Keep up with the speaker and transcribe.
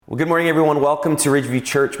Well, good morning, everyone. Welcome to Ridgeview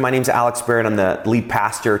Church. My name is Alex Barrett. I'm the lead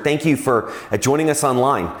pastor. Thank you for joining us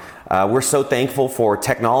online. We're so thankful for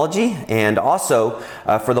technology and also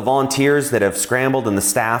for the volunteers that have scrambled and the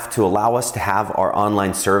staff to allow us to have our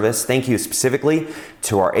online service. Thank you specifically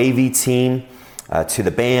to our AV team, to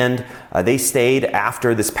the band. They stayed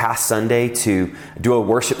after this past Sunday to do a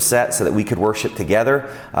worship set so that we could worship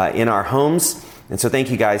together in our homes. And so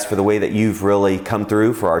thank you guys for the way that you've really come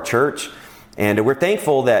through for our church. And we're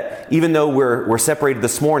thankful that even though we're separated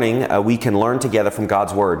this morning, we can learn together from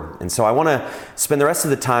God's Word. And so I want to spend the rest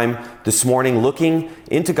of the time this morning looking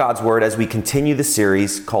into God's Word as we continue the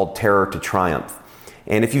series called Terror to Triumph.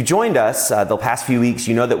 And if you've joined us the past few weeks,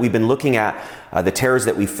 you know that we've been looking at the terrors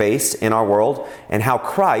that we face in our world and how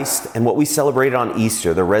Christ and what we celebrated on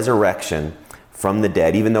Easter, the resurrection from the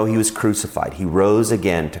dead, even though he was crucified, he rose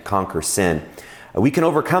again to conquer sin. We can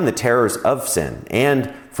overcome the terrors of sin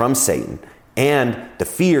and from Satan, and the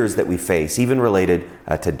fears that we face, even related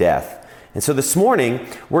to death. And so this morning,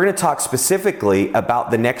 we're going to talk specifically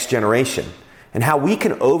about the next generation and how we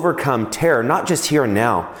can overcome terror, not just here and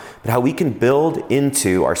now, but how we can build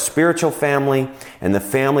into our spiritual family and the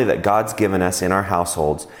family that God's given us in our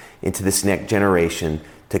households into this next generation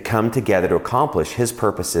to come together to accomplish his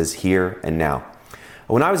purposes here and now.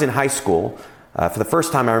 When I was in high school, for the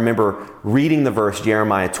first time, I remember reading the verse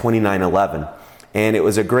Jeremiah 29:11. And it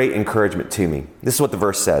was a great encouragement to me. This is what the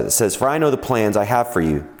verse says. It says, "For I know the plans I have for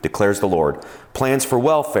you, declares the Lord, plans for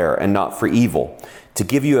welfare and not for evil, to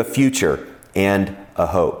give you a future and a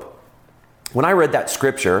hope." When I read that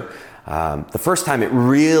scripture, the first time it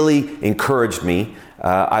really encouraged me.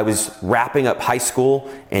 I was wrapping up high school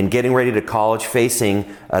and getting ready to college, facing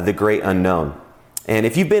the great unknown. And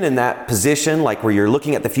if you've been in that position, like where you're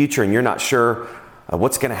looking at the future and you're not sure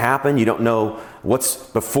what's going to happen, you don't know what's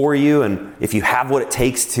before you, and if you have what it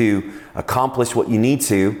takes to accomplish what you need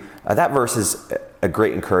to, that verse is a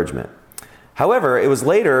great encouragement. However, it was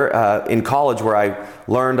later in college where I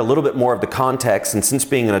learned a little bit more of the context, and since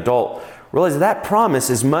being an adult, realized that promise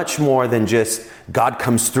is much more than just God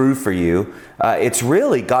comes through for you. It's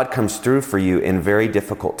really God comes through for you in very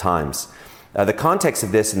difficult times. The context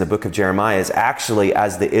of this in the book of Jeremiah is actually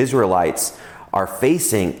as the Israelites are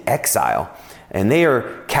facing exile. And they are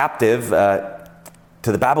captive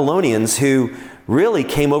to the Babylonians, who really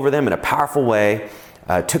came over them in a powerful way,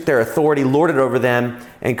 took their authority, lorded over them,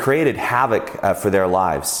 and created havoc for their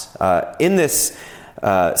lives. In this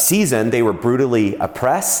season, they were brutally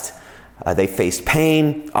oppressed. They faced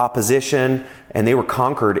pain, opposition, and they were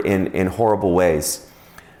conquered in horrible ways.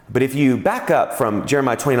 But if you back up from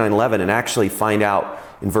Jeremiah 29:11 and actually find out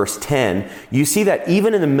in verse 10, you see that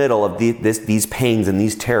even in the middle of these pains and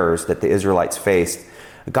these terrors that the Israelites faced,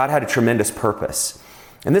 God had a tremendous purpose.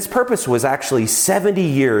 And this purpose was actually 70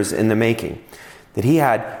 years in the making, that he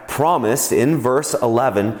had promised in verse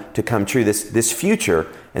 11 to come true, this future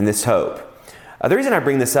and this hope. The reason I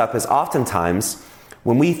bring this up is oftentimes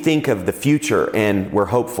when we think of the future and we're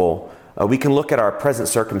hopeful, we can look at our present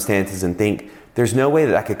circumstances and think, there's no way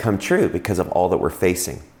that could come true because of all that we're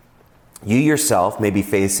facing. You yourself may be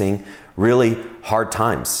facing really hard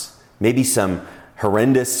times, maybe some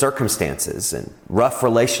horrendous circumstances and rough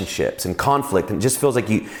relationships and conflict, and it just feels like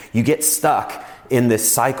you get stuck in this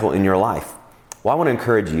cycle in your life. Well, I want to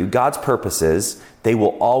encourage you, God's purposes, they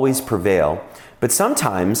will always prevail, but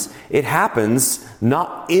sometimes it happens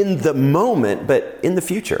not in the moment, but in the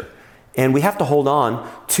future. And we have to hold on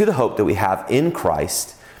to the hope that we have in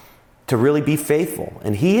Christ to really be faithful.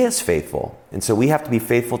 And he is faithful. And so we have to be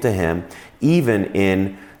faithful to him even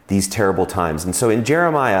in these terrible times. And so in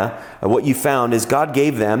Jeremiah, what you found is God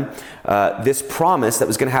gave them this promise that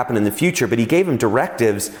was going to happen in the future, but he gave them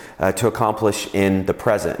directives to accomplish in the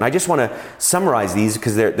present. And I just want to summarize these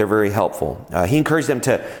because they're very helpful. He encouraged them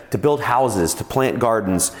to build houses, to plant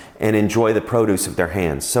gardens, and enjoy the produce of their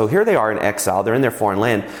hands. So here they are in exile. They're in their foreign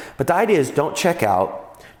land. But the idea is don't check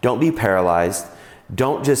out. Don't be paralyzed.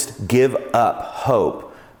 Don't just give up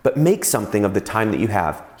hope, but make something of the time that you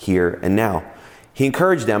have here and now. He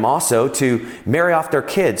encouraged them also to marry off their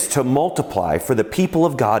kids, to multiply, for the people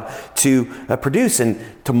of God to produce and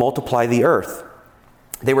to multiply the earth.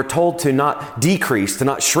 They were told to not decrease, to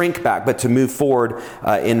not shrink back, but to move forward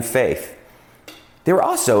in faith. They were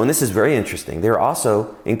also, and this is very interesting, they were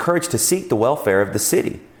also encouraged to seek the welfare of the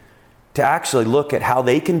city, to actually look at how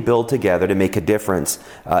they can build together to make a difference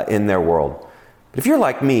in their world. But if you're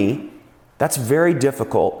like me, that's very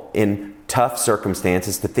difficult in tough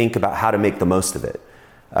circumstances to think about how to make the most of it.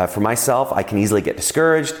 For myself, I can easily get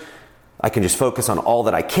discouraged. I can just focus on all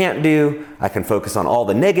that I can't do. I can focus on all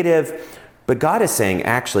the negative. But God is saying,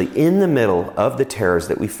 actually, in the middle of the terrors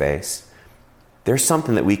that we face, there's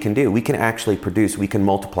something that we can do. We can actually produce. We can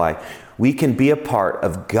multiply. We can be a part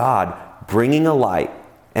of God bringing a light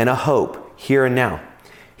and a hope here and now.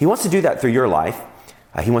 He wants to do that through your life.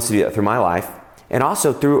 He wants to do that through my life and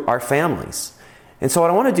also through our families. And so what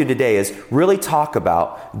I want to do today is really talk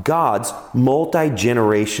about God's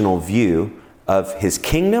multi-generational view of his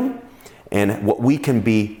kingdom and what we can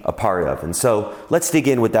be a part of. And so let's dig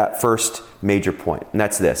in with that first major point, and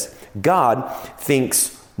that's this. God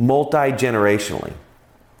thinks multi-generationally,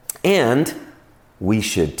 and we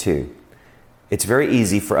should too. It's very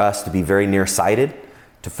easy for us to be very nearsighted,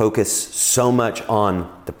 to focus so much on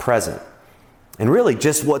the present, and really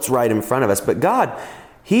just what's right in front of us. But God,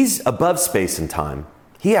 he's above space and time.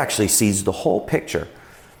 He actually sees the whole picture.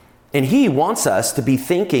 And he wants us to be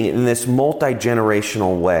thinking in this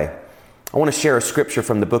multi-generational way. I want to share a scripture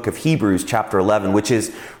from the book of Hebrews chapter 11, which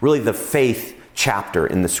is really the faith chapter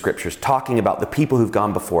in the scriptures, talking about the people who've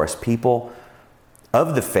gone before us, people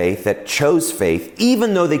of the faith that chose faith,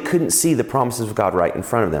 even though they couldn't see the promises of God right in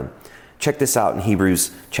front of them. Check this out in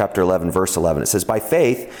Hebrews chapter 11, verse 11. It says, "By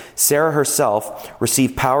faith, Sarah herself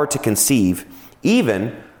received power to conceive,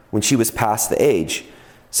 even when she was past the age,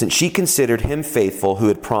 since she considered him faithful who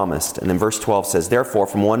had promised." And then verse 12 says, "Therefore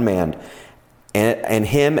from one man, and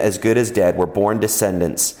him as good as dead, were born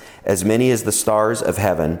descendants, as many as the stars of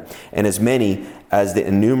heaven, and as many as the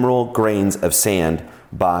innumerable grains of sand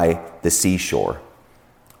by the seashore."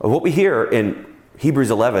 What we hear in Hebrews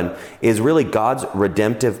 11 is really God's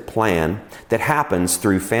redemptive plan that happens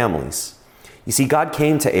through families. You see, God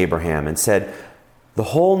came to Abraham and said, the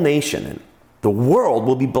whole nation and the world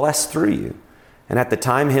will be blessed through you. And at the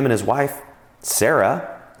time, him and his wife, Sarah,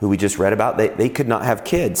 who we just read about, they could not have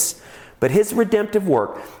kids. But his redemptive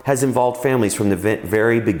work has involved families from the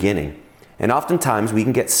very beginning. And oftentimes we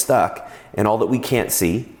can get stuck in all that we can't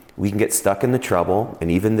see. We can get stuck in the trouble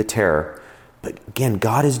and even the terror. But again,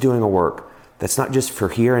 God is doing a work that's not just for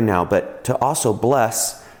here and now, but to also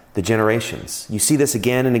bless the generations. You see this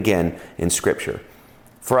again and again in Scripture.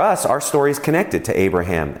 For us, our story is connected to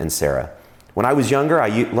Abraham and Sarah. When I was younger,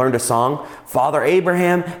 I learned a song, "Father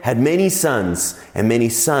Abraham had many sons, and many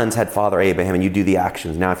sons had Father Abraham," and you do the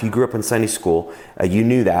actions. Now, if you grew up in Sunday school, you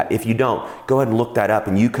knew that. If you don't, go ahead and look that up,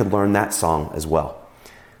 and you could learn that song as well.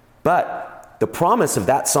 But the promise of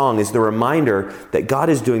that song is the reminder that God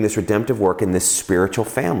is doing this redemptive work in this spiritual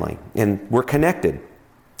family, and we're connected.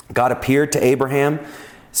 God appeared to Abraham,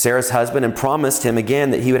 Sarah's husband, and promised him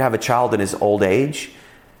again that he would have a child in his old age.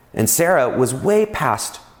 And Sarah was way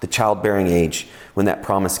past the childbearing age when that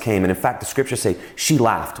promise came. And in fact, the scriptures say she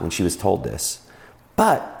laughed when she was told this.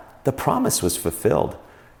 But the promise was fulfilled.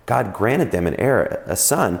 God granted them an heir, a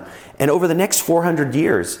son. And over the next 400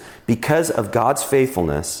 years, because of God's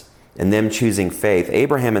faithfulness and them choosing faith,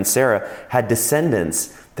 Abraham and Sarah had descendants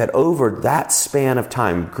that over that span of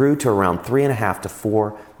time grew to around 3.5 to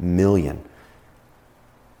 4 million.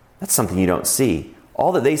 That's something you don't see.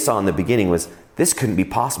 All that they saw in the beginning was this couldn't be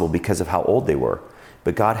possible because of how old they were.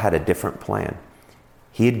 But God had a different plan.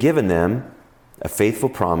 He had given them a faithful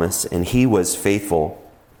promise, and he was faithful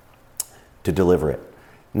to deliver it.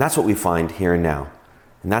 And that's what we find here and now.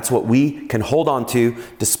 And that's what we can hold on to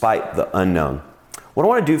despite the unknown. What I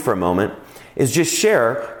want to do for a moment is just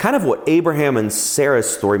share kind of what Abraham and Sarah's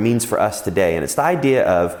story means for us today. And it's the idea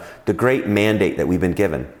of the great mandate that we've been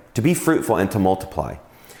given, to be fruitful and to multiply.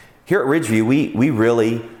 Here at Ridgeview, we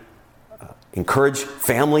really encourage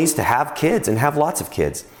families to have kids and have lots of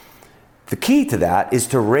kids. The key to that is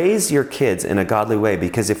to raise your kids in a godly way,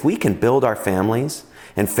 because if we can build our families,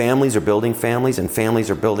 and families are building families, and families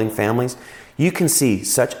are building families, you can see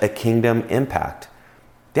such a kingdom impact.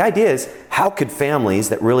 The idea is, how could families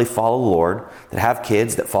that really follow the Lord, that have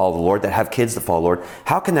kids that follow the Lord, that have kids that follow the Lord,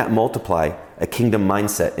 how can that multiply a kingdom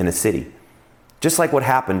mindset in a city? Just like what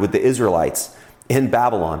happened with the Israelites in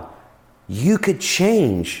Babylon. You could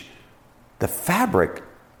change the fabric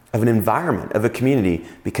of an environment, of a community,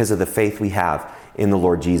 because of the faith we have in the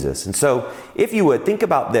Lord Jesus. And so, if you would, think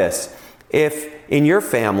about this. If in your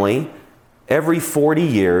family, every 40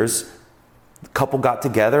 years, a couple got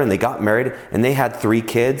together and they got married and they had 3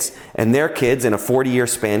 kids, and their kids in a 40-year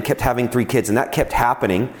span kept having 3 kids, and that kept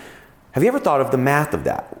happening, have you ever thought of the math of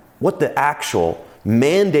that? What the actual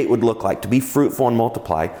mandate would look like to be fruitful and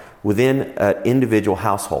multiply within an individual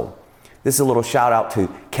household? This is a little shout out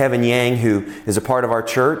to Kevin Yang, who is a part of our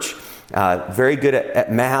church, very good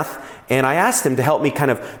at math. And I asked him to help me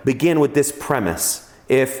kind of begin with this premise.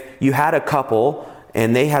 If you had a couple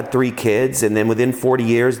and they had 3 kids, and then within 40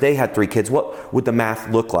 years they had 3 kids, what would the math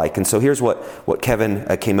look like? And so here's what Kevin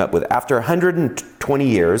came up with. After 120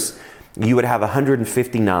 years, you would have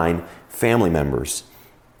 159 family members.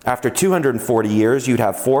 After 240 years, you'd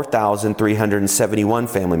have 4,371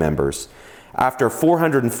 family members. After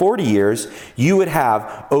 440 years, you would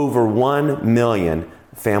have over 1 million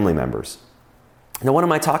family members. Now, what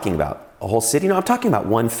am I talking about? A whole city? No, I'm talking about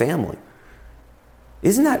one family.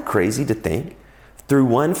 Isn't that crazy to think? Through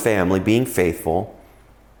one family being faithful,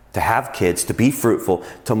 to have kids, to be fruitful,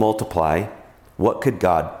 to multiply, what could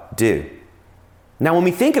God do? Now, when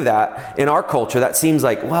we think of that in our culture, that seems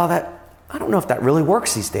like, well, I don't know if that really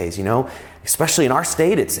works these days, especially in our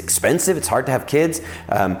state. It's expensive. It's hard to have kids.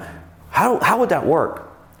 How would that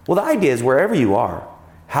work? Well, the idea is wherever you are,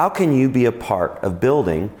 how can you be a part of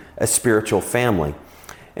building a spiritual family?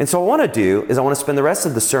 And so what I want to do is I want to spend the rest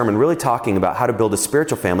of the sermon really talking about how to build a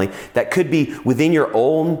spiritual family that could be within your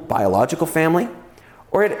own biological family,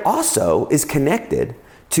 or it also is connected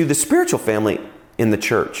to the spiritual family in the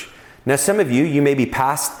church. Now, some of you may be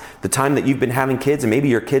past the time that you've been having kids, and maybe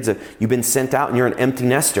your kids, you've been sent out and you're an empty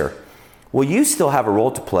nester. Well, you still have a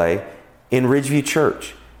role to play in Ridgeview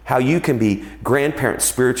Church, how you can be grandparents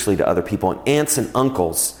spiritually to other people, and aunts and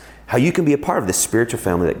uncles, how you can be a part of this spiritual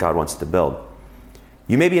family that God wants to build.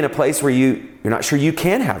 You may be in a place where you're not sure you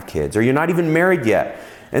can have kids, or you're not even married yet,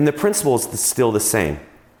 and the principle is still the same.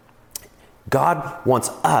 God wants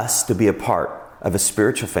us to be a part of a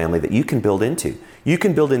spiritual family that you can build into. You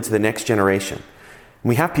can build into the next generation. And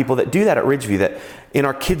we have people that do that at Ridgeview, that in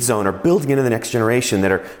our kids zone are building into the next generation,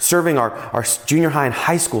 that are serving our junior high and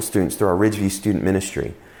high school students through our Ridgeview student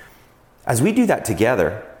ministry. As we do that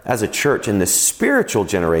together as a church in the spiritual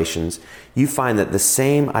generations, you find that the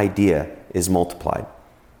same idea is multiplied.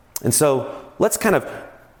 And so let's kind of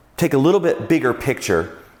take a little bit bigger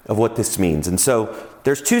picture of what this means. And so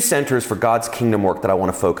there's two centers for God's kingdom work that I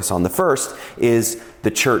want to focus on. The first is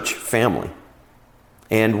the church family.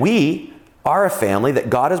 And we are a family that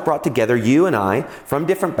God has brought together, you and I, from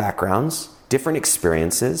different backgrounds, different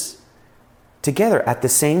experiences, together at the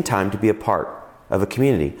same time to be a part of a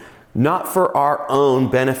community. Not for our own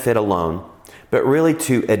benefit alone, but really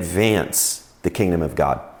to advance the kingdom of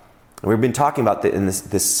God. And we've been talking about in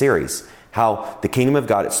this series, how the kingdom of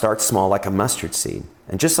God, it starts small like a mustard seed.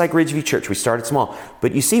 And just like Ridgeview Church, we started small.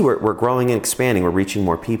 But you see, we're growing and expanding. We're reaching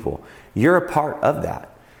more people. You're a part of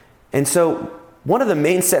that. And so one of the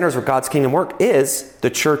main centers of God's kingdom work is the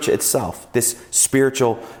church itself, this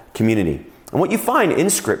spiritual community. And what you find in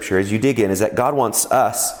Scripture as you dig in is that God wants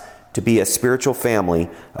us to be a spiritual family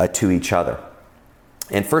to each other.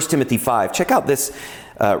 In 1 Timothy 5, check out this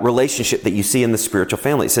relationship that you see in the spiritual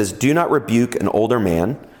family. It says, "Do not rebuke an older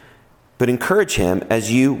man, but encourage him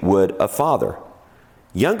as you would a father.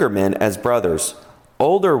 Younger men as brothers,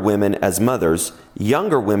 older women as mothers,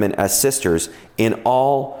 younger women as sisters, in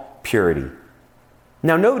all purity."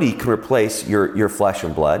 Now, nobody can replace your flesh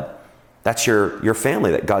and blood. That's your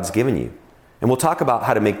family that God's given you. And we'll talk about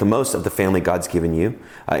how to make the most of the family God's given you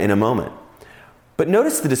in a moment. But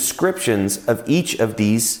notice the descriptions of each of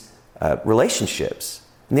these relationships.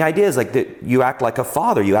 And the idea is like that you act like a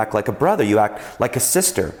father, you act like a brother, you act like a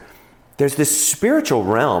sister. There's this spiritual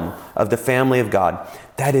realm of the family of God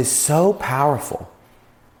that is so powerful.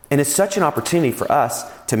 And it's such an opportunity for us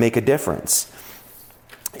to make a difference.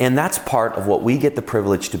 And that's part of what we get the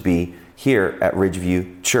privilege to be here at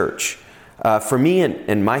Ridgeview Church. For me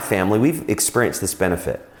and my family, we've experienced this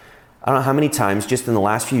benefit. I don't know how many times just in the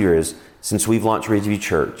last few years since we've launched Ridgeview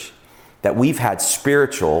Church that we've had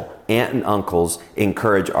spiritual aunt and uncles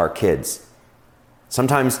encourage our kids.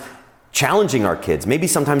 Sometimes challenging our kids, maybe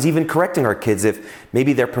sometimes even correcting our kids if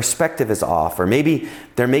maybe their perspective is off or maybe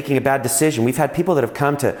they're making a bad decision. We've had people that have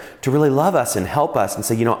come to really love us and help us and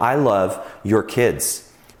say, I love your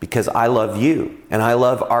kids because I love you and I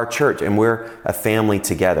love our church and we're a family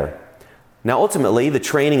together. Now, ultimately, the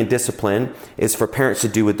training and discipline is for parents to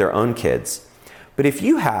do with their own kids. But if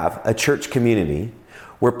you have a church community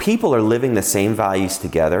where people are living the same values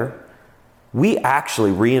together, we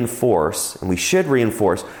actually reinforce, and we should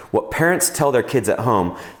reinforce, what parents tell their kids at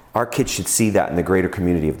home. Our kids should see that in the greater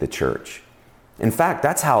community of the church. In fact,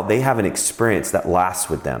 that's how they have an experience that lasts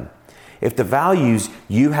with them. If the values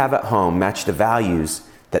you have at home match the values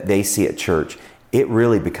that they see at church, it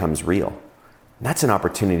really becomes real. And that's an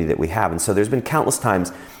opportunity that we have. And so there's been countless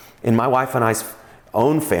times in my wife and I's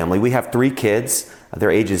own family. We have 3 kids. Their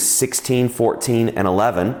ages 16, 14, and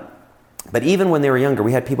 11. But even when they were younger,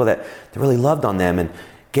 we had people that really loved on them and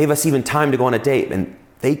gave us even time to go on a date. And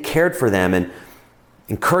they cared for them and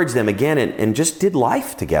encouraged them again and just did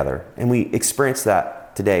life together. And we experienced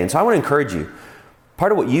that today. And so I want to encourage you.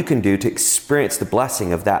 Part of what you can do to experience the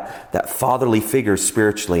blessing of that fatherly figure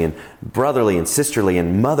spiritually and brotherly and sisterly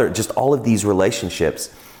and mother, just all of these relationships,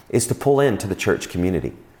 is to pull into the church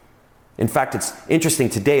community. In fact, it's interesting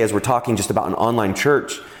today as we're talking just about an online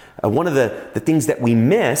church, one of the things that we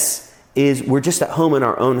miss is we're just at home in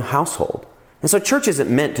our own household. And so church isn't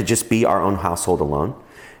meant to just be our own household alone.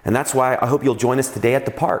 And that's why I hope you'll join us today at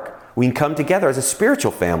the park. We can come together as a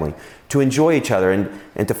spiritual family to enjoy each other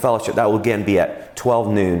and to fellowship. That will again be at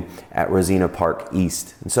 12 noon at Rosina Park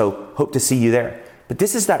East. And so hope to see you there. But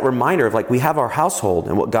this is that reminder of we have our household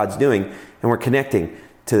and what God's doing, and we're connected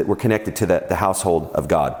to the household of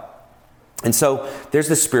God. And so there's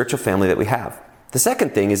this spiritual family that we have. The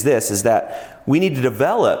second thing is that we need to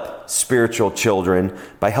develop spiritual children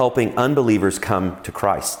by helping unbelievers come to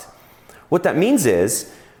Christ. What that means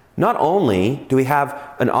is, not only do we have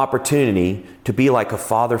an opportunity to be like a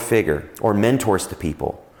father figure or mentors to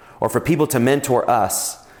people, or for people to mentor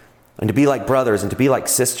us, and to be like brothers and to be like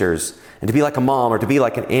sisters, and to be like a mom or to be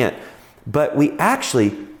like an aunt, but we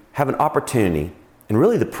actually have an opportunity and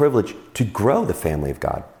really the privilege to grow the family of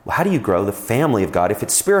God. Well, how do you grow the family of God if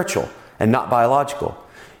it's spiritual and not biological?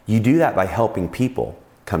 You do that by helping people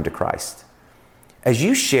come to Christ. As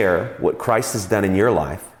you share what Christ has done in your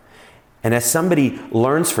life, and as somebody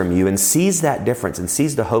learns from you and sees that difference and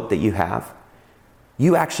sees the hope that you have,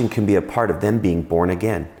 you actually can be a part of them being born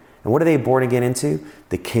again. And what are they born again into?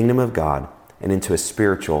 The kingdom of God and into a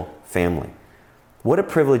spiritual family. What a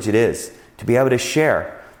privilege it is to be able to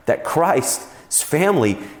share that Christ's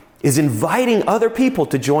family is inviting other people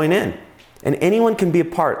to join in. And anyone can be a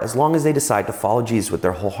part as long as they decide to follow Jesus with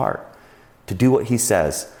their whole heart, to do what he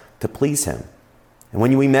says, to please him. And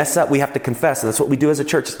when we mess up, we have to confess. And that's what we do as a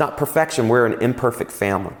church. It's not perfection. We're an imperfect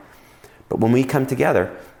family. But when we come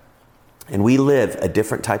together and we live a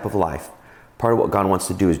different type of life, part of what God wants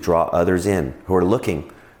to do is draw others in who are looking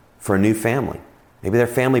for a new family. Maybe their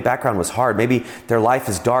family background was hard. Maybe their life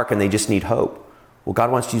is dark and they just need hope. Well,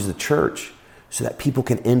 God wants to use the church so that people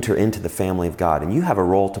can enter into the family of God. And you have a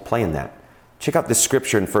role to play in that. Check out this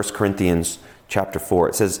scripture in 1 Corinthians chapter 4.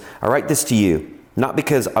 It says, "I write this to you, not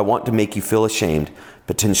because I want to make you feel ashamed,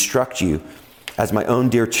 but to instruct you as my own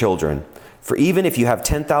dear children. For even if you have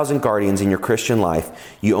 10,000 guardians in your Christian life,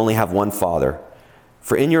 you only have one Father.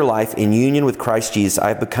 For in your life, in union with Christ Jesus, I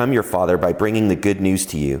have become your Father by bringing the good news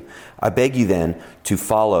to you. I beg you then to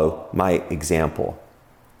follow my example."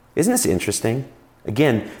 Isn't this interesting?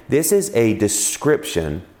 Again, this is a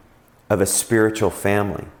description of a spiritual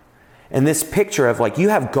family. And this picture of you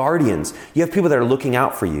have guardians, you have people that are looking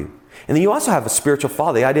out for you. And then you also have a spiritual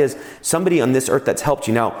father. The idea is somebody on this earth that's helped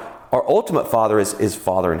you. Now, our ultimate father is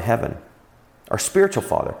Father in heaven, our spiritual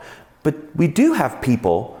father. But we do have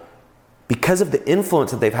people, because of the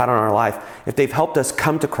influence that they've had on our life, if they've helped us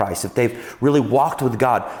come to Christ, if they've really walked with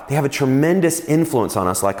God, they have a tremendous influence on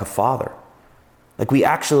us like a father. We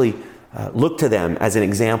actually look to them as an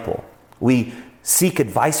example. We seek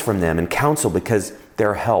advice from them and counsel because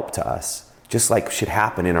they're help to us, just like should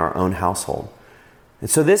happen in our own household. And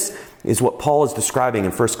so this is what Paul is describing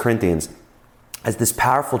in 1 Corinthians as this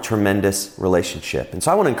powerful, tremendous relationship. And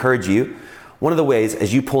so I want to encourage you, one of the ways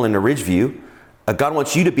as you pull into Ridgeview, God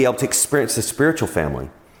wants you to be able to experience the spiritual family.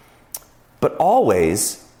 But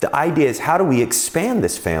always, the idea is, how do we expand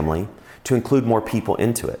this family to include more people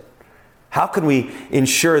into it? How can we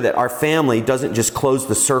ensure that our family doesn't just close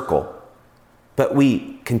the circle, but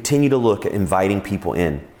we continue to look at inviting people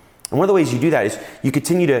in? And one of the ways you do that is you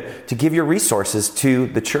continue to give your resources to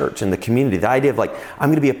the church and the community. The idea of I'm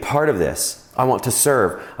going to be a part of this. I want to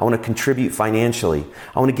serve. I want to contribute financially.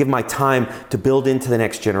 I want to give my time to build into the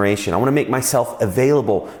next generation. I want to make myself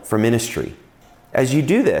available for ministry. As you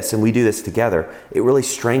do this, and we do this together, it really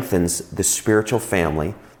strengthens the spiritual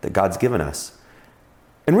family that God's given us.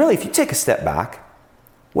 And really, if you take a step back,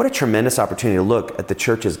 what a tremendous opportunity to look at the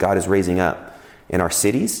churches God is raising up in our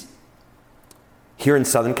cities, here in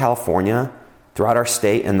Southern California, throughout our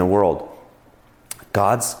state and the world.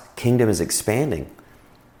 God's kingdom is expanding.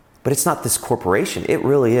 But it's not this corporation. It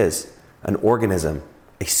really is an organism,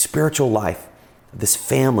 a spiritual life, this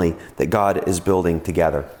family that God is building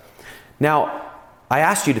together. Now, I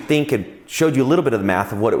asked you to think and showed you a little bit of the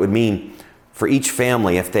math of what it would mean for each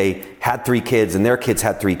family if they had 3 kids and their kids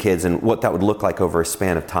had 3 kids and what that would look like over a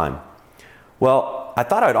span of time. Well, I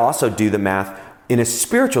thought I'd also do the math in a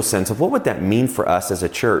spiritual sense of what would that mean for us as a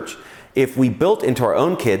church if we built into our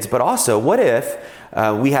own kids, but also what if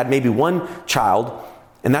we had maybe one child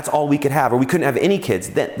and that's all we could have, or we couldn't have any kids,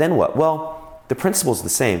 then what? Well, the principle is the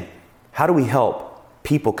same. How do we help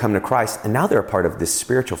people come to Christ? And now they're a part of this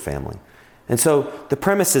spiritual family. And so the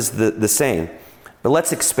premise is the same, but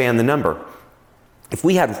let's expand the number. If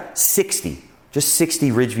we had 60, just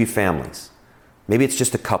 60 Ridgeview families, maybe it's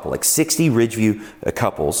just a couple, 60 Ridgeview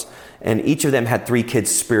couples, and each of them had 3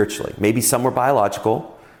 kids spiritually. Maybe some were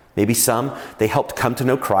biological, Maybe some, they helped come to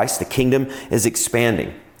know Christ. The kingdom is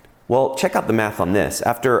expanding. Well, check out the math on this.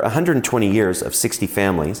 After 120 years of 60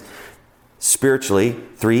 families, spiritually,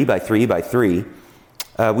 3 by 3 by 3,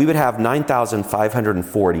 we would have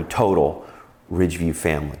 9,540 total Ridgeview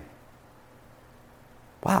family.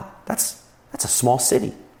 Wow, that's a small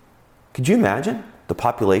city. Could you imagine the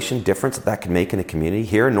population difference that could make in a community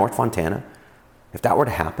here in North Fontana if that were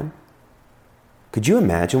to happen? Could you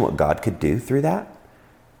imagine what God could do through that?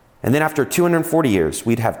 And then after 240 years,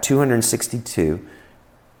 we'd have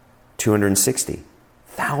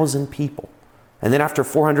 260,000 people. And then after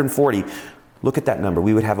 440, look at that number,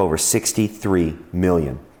 we would have over 63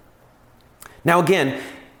 million. Now again,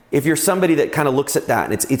 if you're somebody that kind of looks at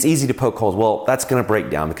that, and it's easy to poke holes, well, that's going to break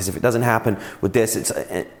down, because if it doesn't happen with this,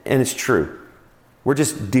 it's true. We're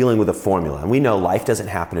just dealing with a formula. And we know life doesn't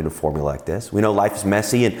happen in a formula like this. We know life is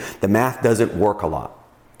messy and the math doesn't work a lot.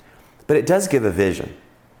 But it does give a vision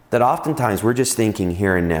that oftentimes we're just thinking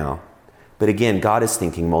here and now. But again, God is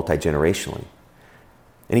thinking multi-generationally.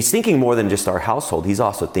 And he's thinking more than just our household. He's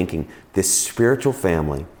also thinking this spiritual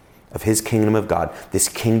family of his kingdom of God, this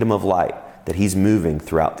kingdom of light that he's moving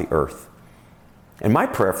throughout the earth. And my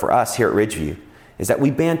prayer for us here at Ridgeview is that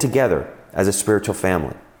we band together as a spiritual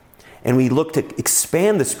family. And we look to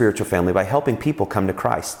expand the spiritual family by helping people come to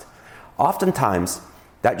Christ. Oftentimes,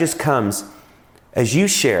 that just comes as you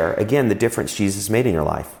share, again, the difference Jesus made in your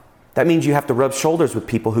life. That means you have to rub shoulders with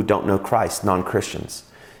people who don't know Christ, non-Christians.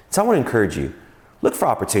 So I want to encourage you, look for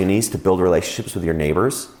opportunities to build relationships with your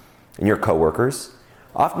neighbors and your coworkers.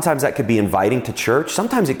 Oftentimes that could be inviting to church.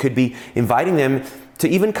 Sometimes it could be inviting them to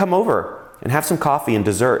even come over and have some coffee and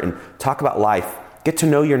dessert and talk about life. Get to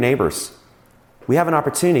know your neighbors. We have an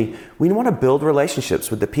opportunity. We want to build relationships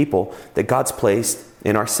with the people that God's placed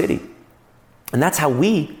in our city. And that's how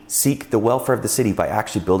we seek the welfare of the city, by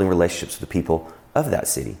actually building relationships with the people of that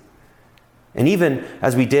city. And even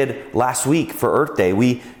as we did last week for Earth Day,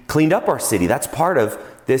 we cleaned up our city. That's part of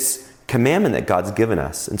this commandment that God's given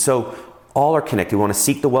us. And so all are connected. We want to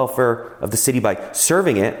seek the welfare of the city by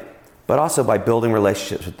serving it, but also by building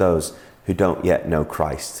relationships with those who don't yet know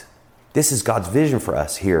Christ. This is God's vision for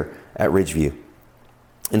us here at Ridgeview.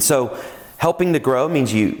 And so helping to grow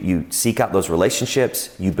means you seek out those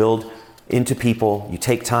relationships, you build into people, you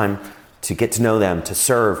take time to get to know them, to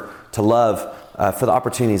serve, to love, for the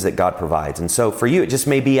opportunities that God provides. And so for you, it just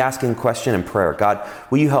may be asking a question in prayer. God,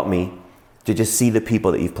 will you help me to just see the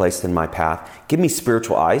people that you've placed in my path? Give me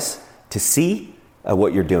spiritual eyes to see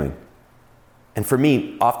what you're doing. And for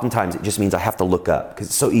me, oftentimes it just means I have to look up, because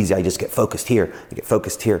it's so easy. I just get focused here,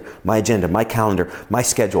 my agenda, my calendar, my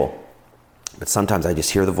schedule. But sometimes I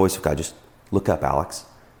just hear the voice of God. Just look up, Alex.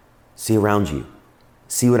 See around you.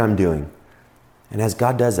 See what I'm doing. And as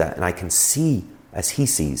God does that, and I can see as he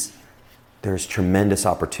sees, there's tremendous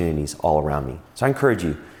opportunities all around me. So I encourage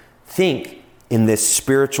you, think in this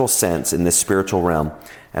spiritual sense, in this spiritual realm,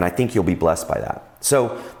 and I think you'll be blessed by that.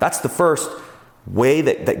 So that's the first way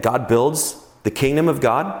that God builds the kingdom of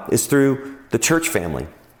God, is through the church family.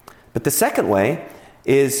 But the second way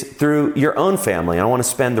is through your own family. And I want to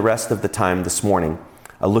spend the rest of the time this morning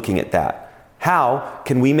looking at that. How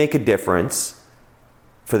can we make a difference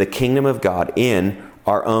for the kingdom of God in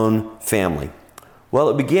our own family? Well,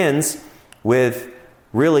 it begins with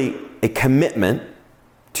really a commitment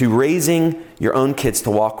to raising your own kids to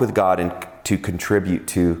walk with God and to contribute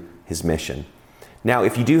to his mission. Now,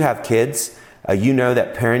 if you do have kids, you know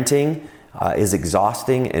that parenting is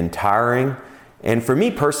exhausting and tiring. And for me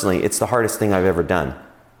personally, it's the hardest thing I've ever done.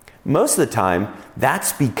 Most of the time,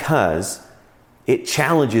 that's because it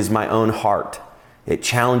challenges my own heart. It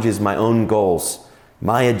challenges my own goals,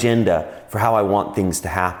 my agenda for how I want things to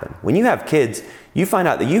happen. When you have kids, you find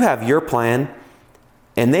out that you have your plan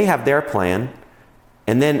and they have their plan.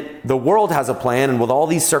 And then the world has a plan, and with all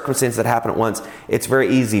these circumstances that happen at once, it's very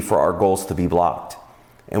easy for our goals to be blocked.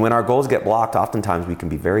 And when our goals get blocked, oftentimes we can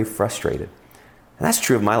be very frustrated. And that's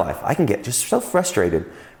true of my life. I can get just so frustrated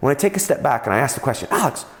when I take a step back and I ask the question,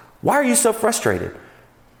 Alex, why are you so frustrated?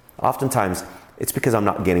 Oftentimes, it's because I'm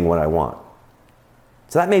not getting what I want.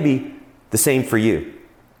 So that may be the same for you.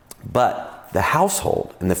 But the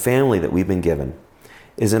household and the family that we've been given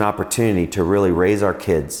is an opportunity to really raise our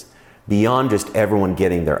kids beyond just everyone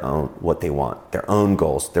getting their own, what they want, their own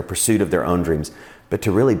goals, their pursuit of their own dreams, but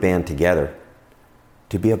to really band together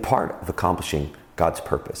to be a part of accomplishing God's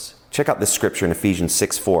purpose. Check out this scripture in Ephesians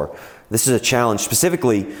 6:4. This is a challenge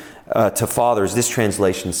specifically to fathers. This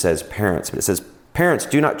translation says parents, but it says, parents,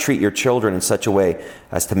 do not treat your children in such a way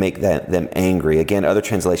as to make them angry. Again, other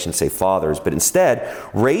translations say fathers, but instead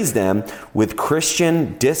raise them with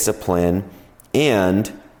Christian discipline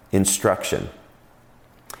and instruction.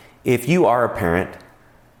 If you are a parent,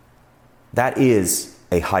 that is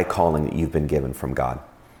a high calling that you've been given from God.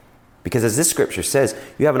 Because as this scripture says,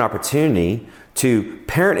 you have an opportunity to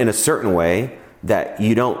parent in a certain way that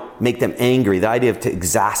you don't make them angry, the idea of to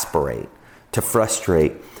exasperate, to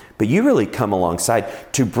frustrate, but you really come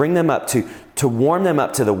alongside to bring them up, to warm them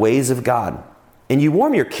up to the ways of God. And you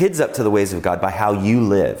warm your kids up to the ways of God by how you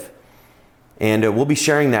live. And we'll be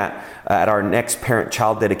sharing that at our next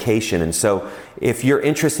parent-child dedication. And so if you're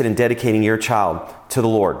interested in dedicating your child to the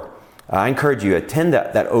Lord, I encourage you, attend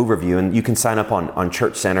that overview, and you can sign up on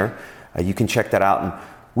Church Center. You can check that out. And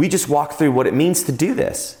we just walk through what it means to do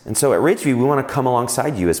this. And so at Ridgeview, we want to come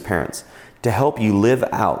alongside you as parents to help you live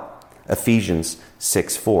out Ephesians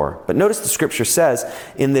 6:4. But notice the scripture says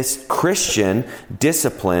in this Christian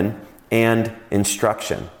discipline and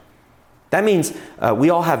instruction. That means we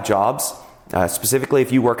all have jobs. Specifically,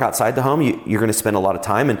 if you work outside the home, you're going to spend a lot of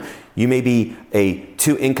time, and you may be a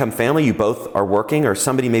two-income family. You both are working, or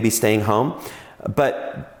somebody may be staying home.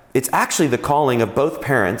 But it's actually the calling of both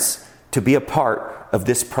parents to be a part of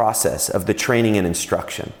this process of the training and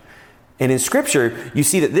instruction. And in Scripture, you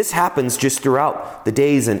see that this happens just throughout the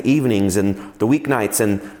days and evenings and the weeknights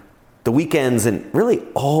and the weekends and really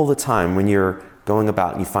all the time when you're going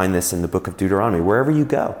about. And you find this in the book of Deuteronomy. Wherever you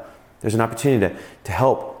go, there's an opportunity to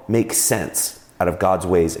help make sense out of God's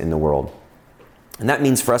ways in the world. And that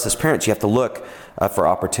means for us as parents, you have to look for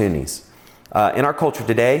opportunities. In our culture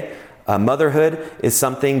today, motherhood is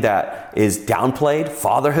something that is downplayed.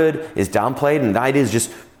 Fatherhood is downplayed. And the idea is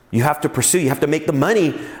just you have to pursue, you have to make the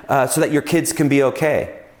money so that your kids can be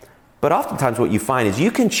okay. But oftentimes what you find is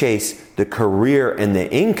you can chase the career and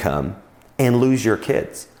the income and lose your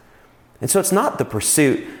kids. And so it's not the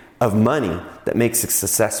pursuit of money that makes a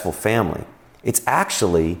successful family. It's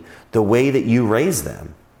actually the way that you raise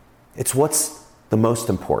them. It's what's the most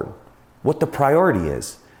important, what the priority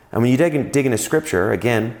is. And when you dig into Scripture,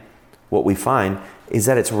 again, what we find is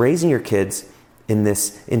that it's raising your kids in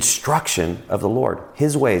this instruction of the Lord,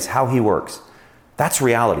 His ways, how He works. That's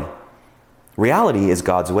reality. Reality is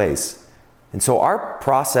God's ways. And so our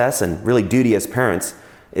process and really duty as parents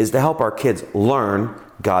is to help our kids learn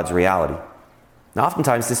God's reality. Now,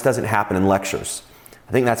 oftentimes this doesn't happen in lectures.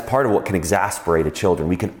 I think that's part of what can exasperate a children.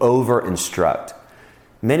 We can over-instruct.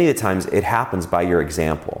 Many of the times it happens by your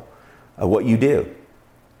example of what you do.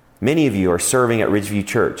 Many of you are serving at Ridgeview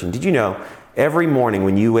Church. And did you know, every morning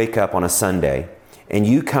when you wake up on a Sunday and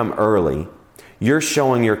you come early, you're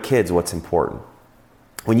showing your kids what's important.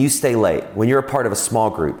 When you stay late, when you're a part of a small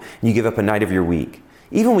group, and you give up a night of your week,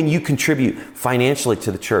 even when you contribute financially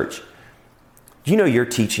to the church, do you know you're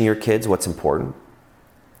teaching your kids what's important?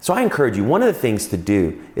 So I encourage you, one of the things to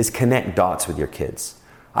do is connect dots with your kids.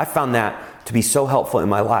 I found that to be so helpful in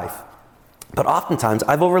my life. But oftentimes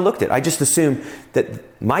I've overlooked it. I just assume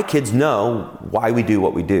that my kids know why we do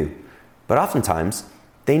what we do. But oftentimes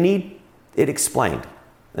they need it explained.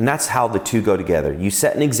 And that's how the two go together. You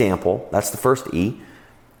set an example, that's the first E,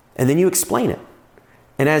 and then you explain it.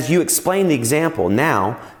 And as you explain the example,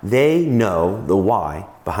 now they know the why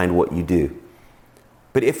behind what you do.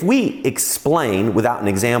 But if we explain without an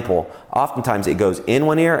example, oftentimes it goes in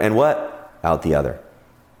one ear and what? Out the other.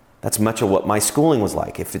 That's much of what my schooling was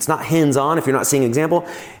like. If it's not hands-on, if you're not seeing an example,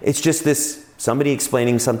 it's just this somebody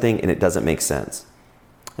explaining something and it doesn't make sense.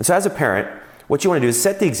 And so as a parent, what you want to do is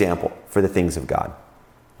set the example for the things of God.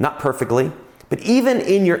 Not perfectly, but even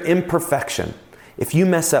in your imperfection. If you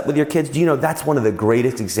mess up with your kids, do you know that's one of the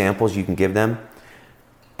greatest examples you can give them?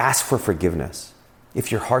 Ask for forgiveness.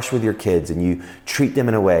 If you're harsh with your kids and you treat them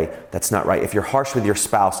in a way that's not right, if you're harsh with your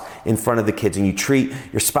spouse in front of the kids and you treat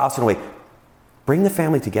your spouse in a way, bring the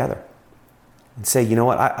family together and say, you know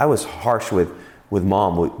what, I was harsh with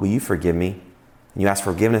mom. Will you forgive me? And you ask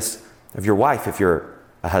forgiveness of your wife if you're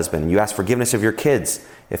a husband. And you ask forgiveness of your kids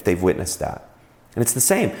if they've witnessed that. And it's the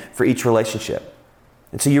same for each relationship.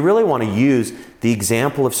 And so you really want to use the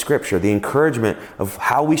example of Scripture, the encouragement of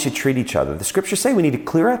how we should treat each other. The Scriptures say we need to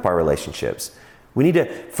clear up our relationships. We need to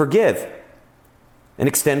forgive and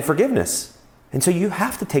extend forgiveness. And so you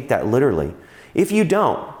have to take that literally. If you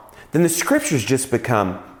don't, then the Scriptures just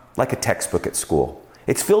become like a textbook at school.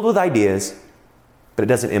 It's filled with ideas, but it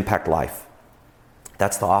doesn't impact life.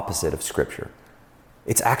 That's the opposite of Scripture.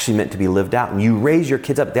 It's actually meant to be lived out. And you raise your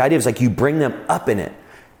kids up. The idea is like you bring them up in it.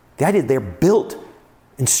 The idea they're built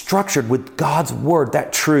and structured with God's Word.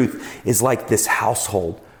 That truth is like this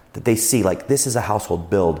household that they see. Like this is a household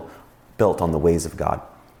built on the ways of God.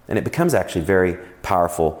 And it becomes actually very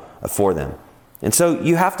powerful for them. And so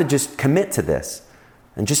you have to just commit to this.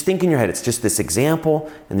 And just think in your head, it's just this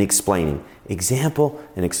example and the explaining. Example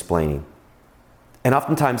and explaining. And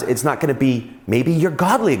oftentimes it's not going to be maybe your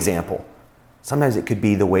godly example. Sometimes it could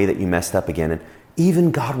be the way that you messed up again. And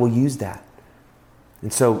even God will use that.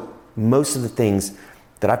 And so most of the things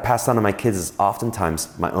that I pass on to my kids is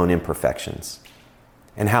oftentimes my own imperfections.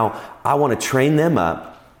 And how I want to train them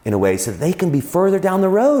up in a way so that they can be further down the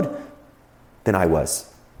road than I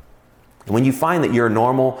was. And when you find that you're a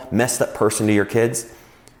normal, messed up person to your kids,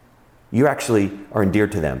 you actually are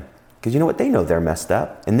endeared to them. Because you know what? They know they're messed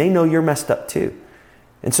up. And they know you're messed up too.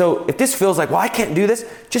 And so if this feels like, well, I can't do this,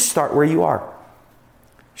 just start where you are.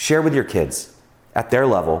 Share with your kids at their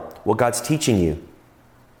level what God's teaching you.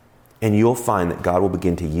 And you'll find that God will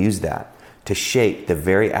begin to use that to shape the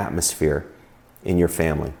very atmosphere in your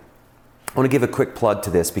family. I want to give a quick plug to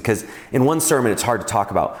this because in one sermon, it's hard to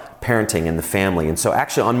talk about parenting and the family. And so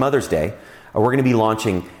actually on Mother's Day, we're going to be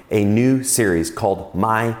launching a new series called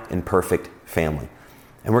My Imperfect Family.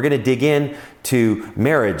 And we're going to dig in to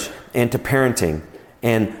marriage and to parenting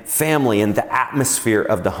and family and the atmosphere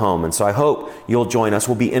of the home. And so I hope you'll join us.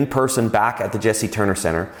 We'll be in person back at the Jesse Turner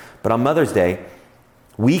Center. But on Mother's Day,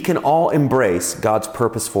 we can all embrace God's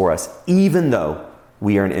purpose for us, even though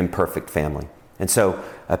we are an imperfect family. And so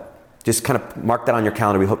just kind of mark that on your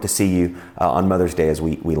calendar. We hope to see you on Mother's Day as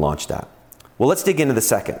we launch that. Well, let's dig into the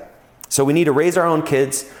second. So we need to raise our own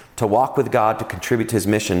kids to walk with God, to contribute to His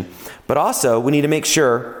mission. But also, we need to make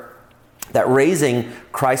sure that raising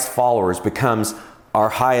Christ followers becomes our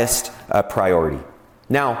highest priority.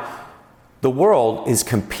 Now, the world is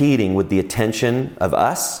competing with the attention of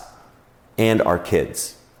us and our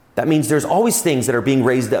kids. That means there's always things that are being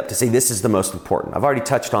raised up to say this is the most important. I've already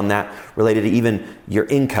touched on that related to even your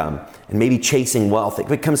income and maybe chasing wealth. It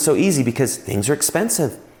becomes so easy because things are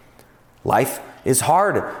expensive. Life is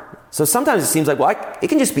hard. So sometimes it seems like, well, it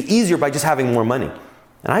can just be easier by just having more money.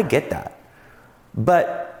 And I get that.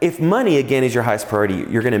 But if money, again, is your highest priority,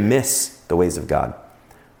 you're going to miss the ways of God.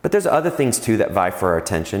 But there's other things, too, that vie for our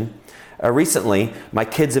attention. Recently, my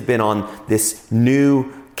kids have been on this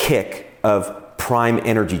new kick of Prime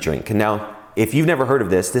energy drink. And now, if you've never heard of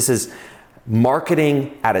this, this is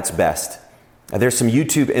marketing at its best. There's some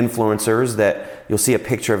YouTube influencers that you'll see a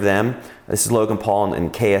picture of them. This is Logan Paul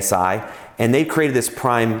and KSI. And they've created this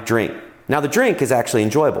Prime drink. Now, the drink is actually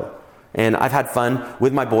enjoyable. And I've had fun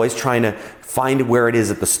with my boys trying to find where it is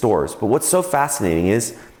at the stores. But what's so fascinating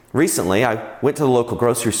is, recently I went to the local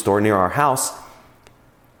grocery store near our house,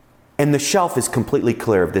 and the shelf is completely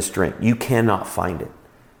clear of this drink. You cannot find it.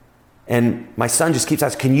 And my son just keeps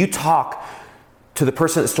asking, can you talk to the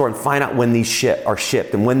person at the store and find out when these are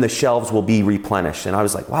shipped and when the shelves will be replenished? And I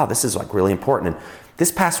was like, wow, this is like really important. And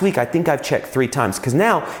this past week, I think I've checked 3 times because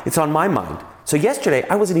now it's on my mind. So yesterday,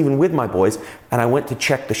 I wasn't even with my boys, and I went to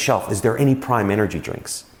check the shelf. Is there any Prime energy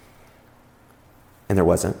drinks? And there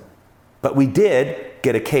wasn't. But we did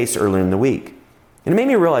get a case earlier in the week. And it made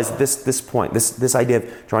me realize this point, this idea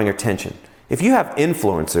of drawing your attention. If you have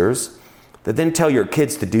influencers that then tell your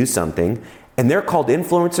kids to do something, and they're called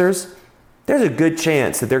influencers, there's a good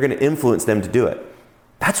chance that they're going to influence them to do it.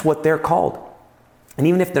 That's what they're called. And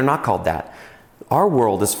even if they're not called that, our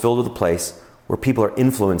world is filled with a place where people are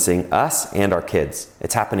influencing us and our kids.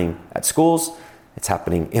 It's happening at schools. It's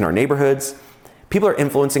happening in our neighborhoods. People are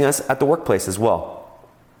influencing us at the workplace as well.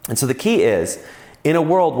 And so the key is, in a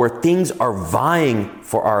world where things are vying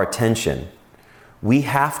for our attention, we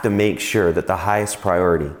have to make sure that the highest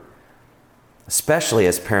priority, especially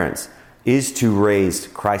as parents, is to raise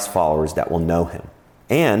Christ followers that will know Him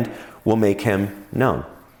and will make Him known.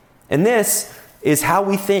 And this is how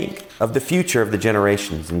we think of the future of the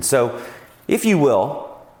generations. And so, if you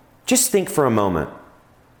will, just think for a moment.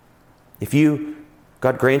 If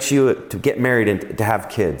God grants you to get married and to have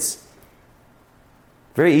kids,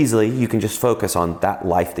 very easily you can just focus on that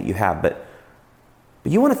life that you have. But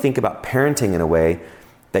you want to think about parenting in a way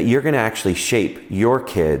that you're going to actually shape your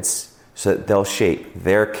kids so that they'll shape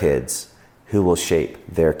their kids who will shape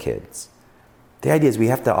their kids. The idea is we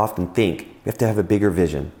have to often think, we have to have a bigger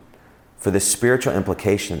vision for the spiritual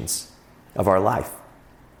implications of our life.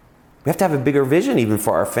 We have to have a bigger vision even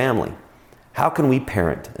for our family. How can we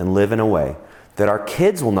parent and live in a way that our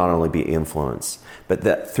kids will not only be influenced, but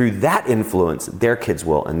that through that influence, their kids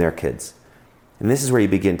will and their kids. And this is where you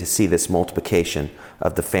begin to see this multiplication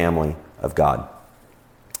of the family of God.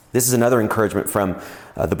 This is another encouragement from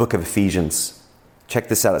the book of Ephesians. Check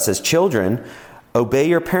this out. It says, "Children, obey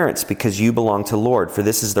your parents because you belong to the Lord, for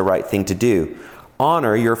this is the right thing to do.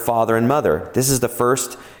 Honor your father and mother. This is the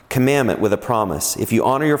first commandment with a promise. If you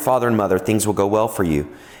honor your father and mother, things will go well for you,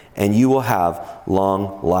 and you will have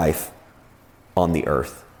long life on the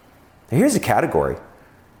earth." Now here's a category.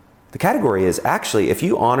 The category is actually, if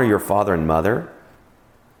you honor your father and mother,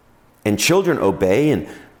 and children obey and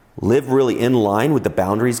live really in line with the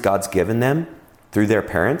boundaries God's given them through their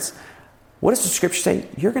parents, what does the scripture say?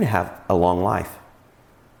 You're going to have a long life.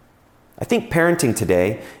 I think parenting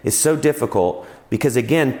today is so difficult because,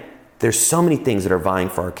 again, there's so many things that are vying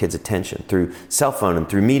for our kids' attention through cell phone and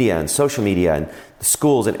through media and social media and the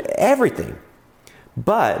schools and everything.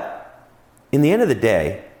 But in the end of the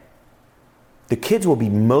day, the kids will be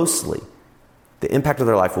mostly, the impact of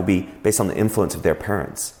their life will be based on the influence of their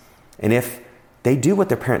parents. And if they do what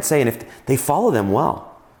their parents say and if they follow them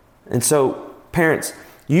well. And so, parents,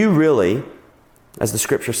 you really, as the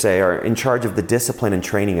scriptures say, are in charge of the discipline and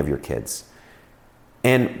training of your kids.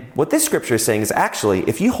 And what this scripture is saying is actually,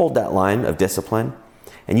 if you hold that line of discipline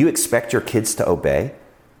and you expect your kids to obey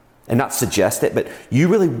and not suggest it, but you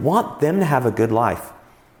really want them to have a good life.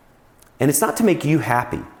 And it's not to make you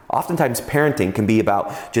happy. Oftentimes parenting can be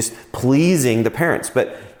about just pleasing the parents,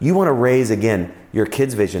 but you want to raise, again, your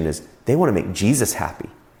kids' vision is they want to make Jesus happy.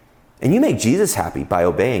 And you make Jesus happy by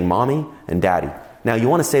obeying mommy and daddy. Now, you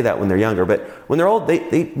want to say that when they're younger, but when they're old,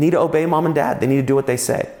 they need to obey mom and dad. They need to do what they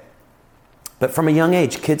say. But from a young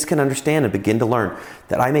age, kids can understand and begin to learn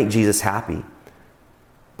that I make Jesus happy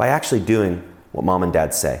by actually doing what mom and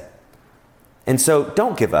dad say. And so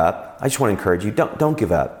don't give up. I just want to encourage you, don't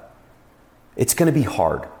give up. It's going to be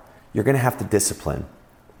hard. You're going to have to discipline.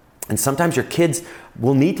 And sometimes your kids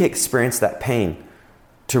will need to experience that pain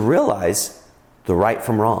to realize the right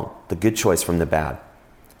from wrong, the good choice from the bad.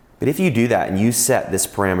 But if you do that and you set this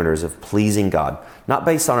parameters of pleasing God, not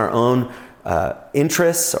based on our own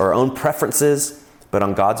interests or our own preferences, but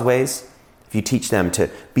on God's ways, if you teach them to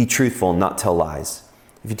be truthful and not tell lies,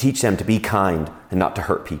 if you teach them to be kind and not to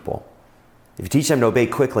hurt people, if you teach them to obey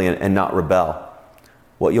quickly and not rebel,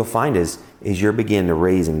 what you'll find is you're beginning to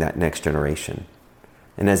raising that next generation.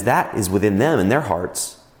 And as that is within them and their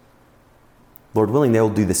hearts, Lord willing, they'll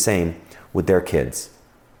do the same with their kids.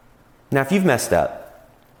 Now, if you've messed up,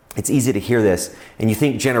 it's easy to hear this and you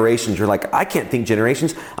think generations. You're like, I can't think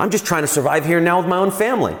generations. I'm just trying to survive here now with my own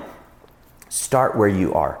family. Start where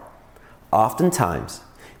you are. Oftentimes,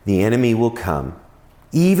 the enemy will come,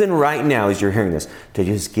 even right now as you're hearing this, to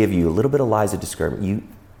just give you a little bit of lies of discouragement.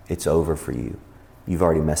 It's over for you. You've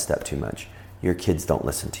already messed up too much. Your kids don't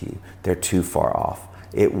listen to you. They're too far off.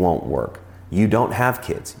 It won't work. You don't have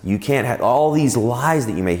kids. You can't have all these lies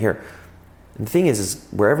that you may hear. And the thing is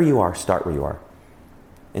wherever you are, start where you are.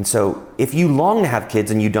 And so if you long to have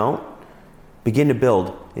kids and you don't, begin to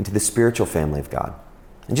build into the spiritual family of God.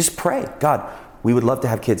 And just pray, God, we would love to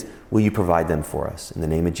have kids. Will you provide them for us? In the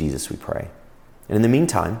name of Jesus, we pray. And in the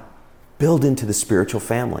meantime, build into the spiritual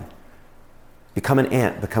family. Become an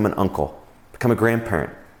aunt, become an uncle, become a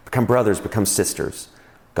grandparent, become brothers, become sisters.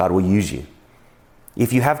 God will use you.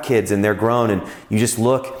 If you have kids and they're grown and you just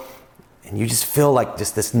look and you just feel like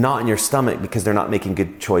just this knot in your stomach because they're not making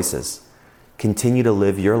good choices, continue to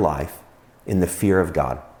live your life in the fear of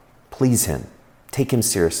God. Please Him. Take Him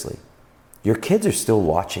seriously. Your kids are still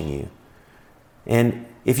watching you. And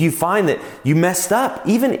if you find that you messed up,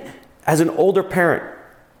 even as an older parent,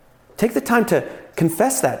 take the time to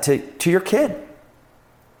confess that to your kid.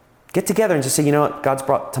 Get together and just say, you know what, God's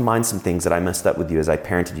brought to mind some things that I messed up with you as I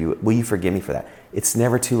parented you. Will you forgive me for that? It's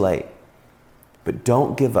never too late. But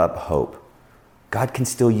don't give up hope. God can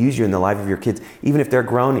still use you in the life of your kids. Even if they're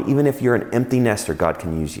grown, even if you're an empty nester, God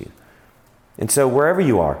can use you. And so wherever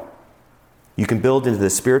you are, you can build into the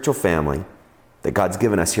spiritual family that God's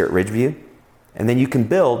given us here at Ridgeview, and then you can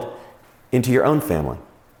build into your own family.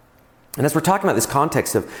 And as we're talking about this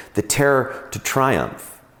context of the terror to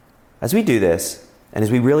triumph, as we do this, and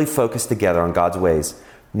as we really focus together on God's ways,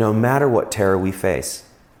 no matter what terror we face,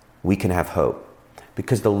 we can have hope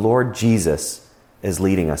because the Lord Jesus is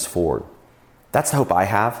leading us forward. That's the hope I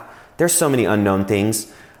have. There's so many unknown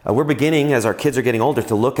things. We're beginning, as our kids are getting older,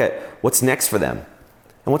 to look at what's next for them.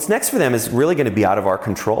 And what's next for them is really going to be out of our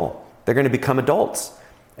control. They're going to become adults.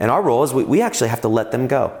 And our role is we actually have to let them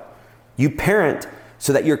go. You parent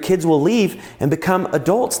so that your kids will leave and become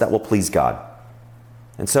adults that will please God.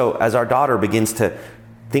 And so as our daughter begins to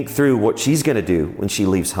think through what she's going to do when she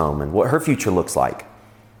leaves home and what her future looks like,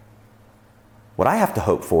 what I have to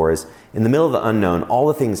hope for is, in the middle of the unknown, all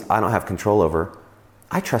the things I don't have control over,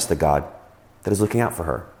 I trust a God that is looking out for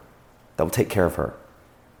her, that will take care of her.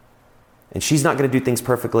 And she's not going to do things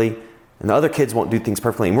perfectly, and the other kids won't do things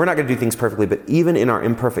perfectly, and we're not going to do things perfectly, but even in our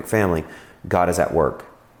imperfect family, God is at work.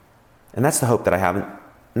 And that's the hope that I have, and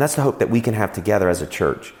that's the hope that we can have together as a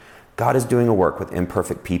church. God is doing a work with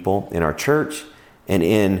imperfect people in our church and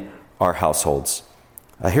in our households.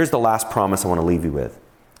 Here's the last promise I want to leave you with.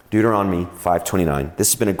 Deuteronomy 5:29.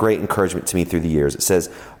 This has been a great encouragement to me through the years. It says,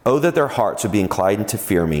 "Oh, that their hearts would be inclined to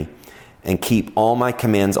fear me, and keep all my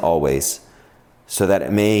commands always, so that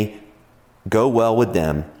it may go well with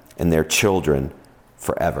them and their children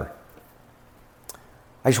forever.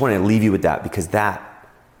 I just want to leave you with that, because that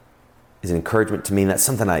is an encouragement to me. And that's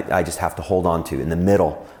something I just have to hold on to in the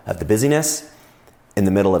middle of the busyness, in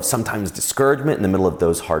the middle of sometimes discouragement, in the middle of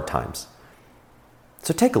those hard times.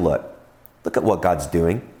 So take a look. Look at what God's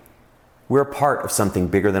doing. We're a part of something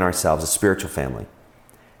bigger than ourselves, a spiritual family.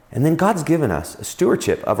 And then God's given us a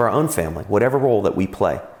stewardship of our own family, whatever role that we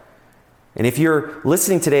play. And if you're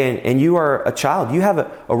listening today and you are a child, you have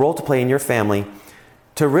a role to play in your family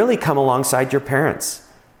to really come alongside your parents,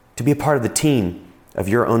 to be a part of the team of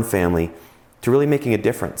your own family, to really making a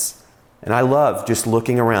difference. And I love just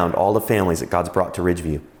looking around all the families that God's brought to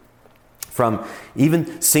Ridgeview. From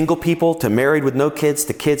even single people to married with no kids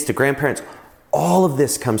to grandparents, all of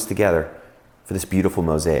this comes together for this beautiful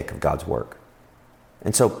mosaic of God's work.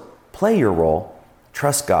 And so play your role,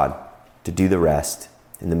 trust God to do the rest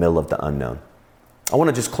in the middle of the unknown. I want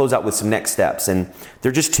to just close out with some next steps, and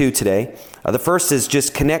they're just two today. The first is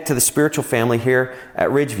just connect to the spiritual family here at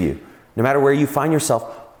Ridgeview. No matter where you find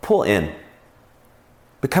yourself, pull in.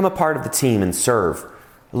 Become a part of the team and serve.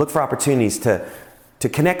 Look for opportunities to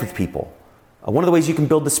connect with people. One of the ways you can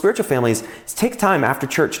build the spiritual family is take time after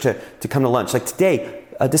church to come to lunch. Like today,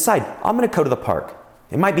 decide, I'm going to go to the park.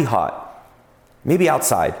 It might be hot, maybe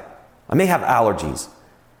outside. I may have allergies,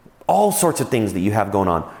 all sorts of things that you have going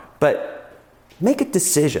on. But make a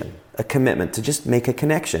decision, a commitment to just make a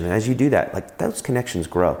connection. And as you do that, like those connections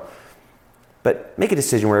grow. But make a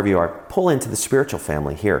decision wherever you are. Pull into the spiritual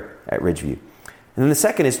family here at Ridgeview. And then the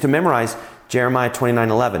second is to memorize Jeremiah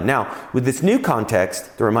 29:11. Now, with this new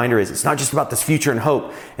context, the reminder is it's not just about this future and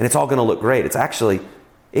hope and it's all going to look great. It's actually,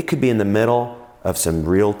 it could be in the middle of some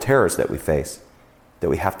real terrors that we face, that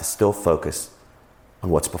we have to still focus on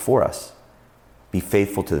what's before us. Be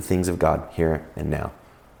faithful to the things of God here and now.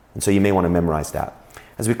 And so you may want to memorize that.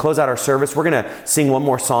 As we close out our service, we're going to sing one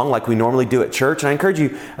more song like we normally do at church. And I encourage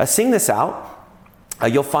you, sing this out.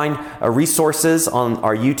 You'll find resources on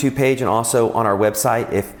our YouTube page and also on our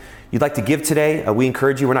website. If you'd like to give today, we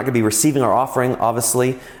encourage you. We're not going to be receiving our offering,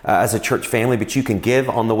 obviously, as a church family, but you can give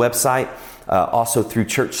on the website, also through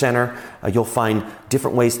Church Center. You'll find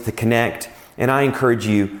different ways to connect, and I encourage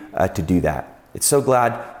you to do that. It's so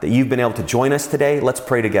glad that you've been able to join us today. Let's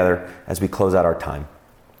pray together as we close out our time.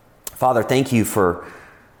 Father, thank you for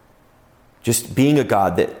just being a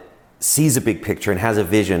God that sees a big picture and has a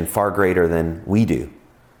vision far greater than we do.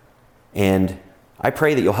 And I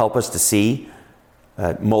pray that you'll help us to see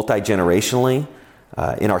multi-generationally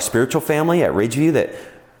in our spiritual family at Ridgeview that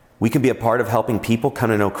we can be a part of helping people come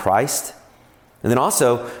to know Christ. And then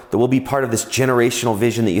also that we'll be part of this generational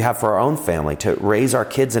vision that you have for our own family, to raise our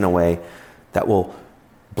kids in a way that will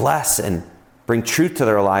bless and bring truth to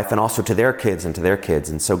their life and also to their kids and to their kids.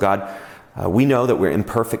 And so God, we know that we're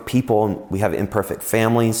imperfect people and we have imperfect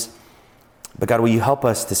families. But God, will you help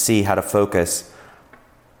us to see how to focus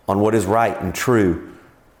on what is right and true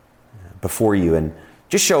before you, and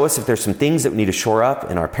just show us if there's some things that we need to shore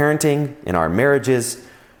up in our parenting, in our marriages.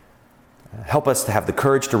 Help us to have the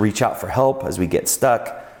courage to reach out for help as we get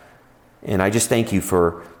stuck. And I just thank you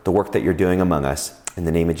for the work that you're doing among us. In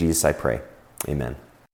the name of Jesus, I pray. Amen.